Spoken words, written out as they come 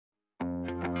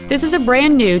This is a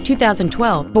brand new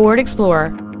 2012 Ford Explorer.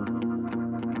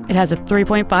 It has a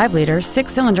 3.5-liter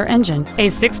six-cylinder engine, a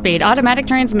 6-speed automatic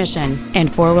transmission, and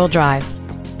 4-wheel drive.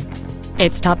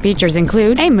 Its top features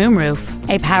include a moonroof,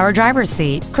 a power driver's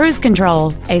seat, cruise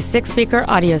control, a 6-speaker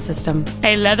audio system,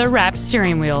 a leather-wrapped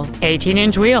steering wheel,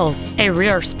 18-inch wheels, a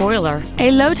rear spoiler,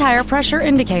 a low tire pressure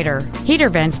indicator, heater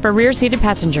vents for rear-seated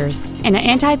passengers, and an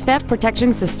anti-theft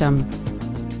protection system.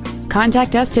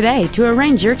 Contact us today to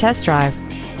arrange your test drive.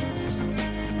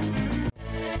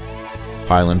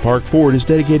 Highland Park Ford is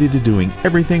dedicated to doing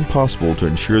everything possible to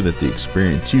ensure that the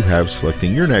experience you have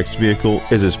selecting your next vehicle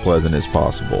is as pleasant as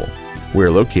possible.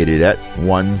 We're located at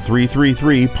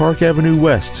 1333 Park Avenue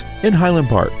West in Highland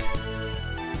Park.